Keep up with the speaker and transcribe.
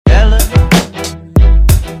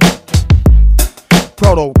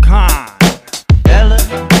Total Con.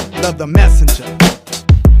 Love the messenger.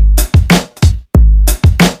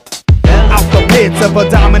 Out the pits of a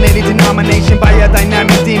dominating denomination by a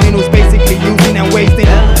dynamic demon who's basically using and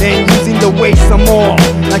wasting, then using the waste some more.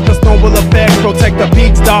 Like the snowball effect,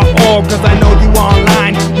 protectthebeats.org. Cause I know you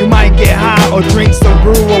online, you might get high or drink some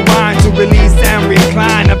brew or wine to release and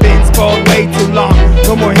recline. I've been spoiled way too long,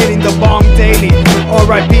 no more hitting the bong daily.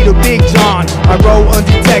 R.I.P. to Big John. I roll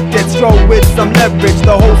undetected, stroll with some leverage.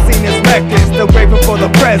 The whole scene is reckless, still grateful for the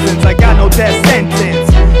presence. I got no death sentence.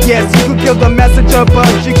 Yes, you could kill the messenger, but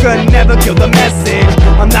you could never kill the message.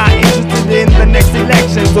 I'm not interested in the next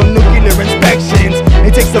elections or nuclear inspections.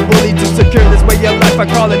 It takes a bully to secure this way of life I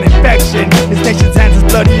call an infection. This nation's hands is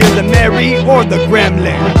bloodier than Mary or the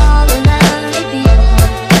Gremlin.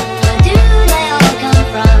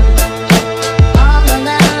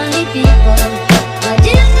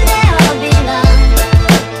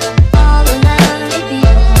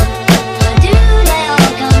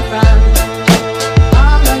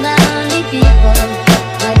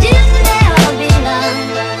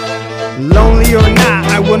 Lonely or not,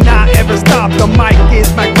 I will not ever stop. The mic is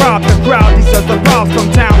my crop, the crowd deserves the props.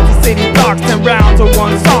 From town to city blocks, 10 rounds or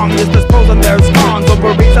one song is disposed and there's cons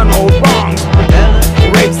over race and old wrongs.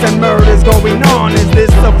 Rapes and murders going on. Is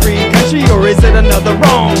this a free country or is it another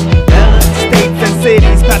Rome? States and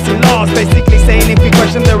cities passing laws, basically saying if we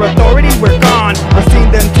question their authority, we're gone. I've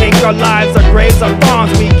seen them take our lives, our graves, our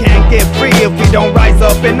bonds. We can't get free if we don't rise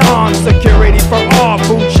up and on. Security for all,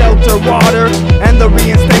 food, shelter, water, and the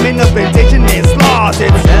reinstatement of indigenous laws.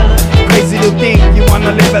 It's crazy to think you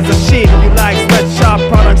wanna live as a sheep. You like sweatshop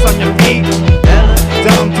products on your feet.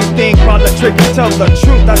 Dumb to think while the triggers tell the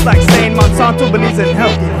truth. That's like saying Monsanto believes in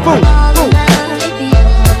healthy food.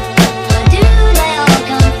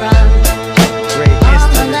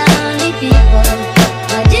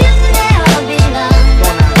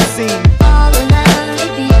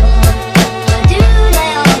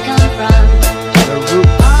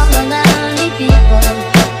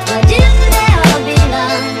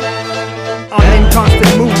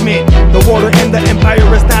 Constant movement, the water in the empire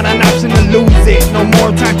is not an option to lose it. No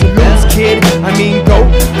more time to lose, kid. I mean go.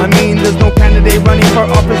 I mean there's no candidate running for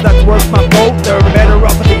office that's worth my vote. They're better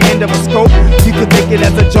off at the end of a scope. You could take it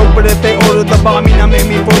as a joke, but if they order the bombing, I'm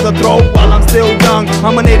aiming for the throat. While I'm still young,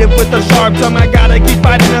 I'm a native with a sharp tongue. I gotta keep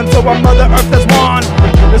fighting until our Mother Earth has won.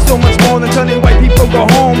 There's so much more than telling white people go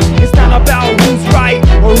home. It's not about who's right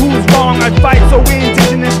or who's wrong. I fight so we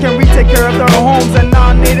indigenous can retake care of their homes and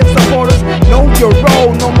non-native support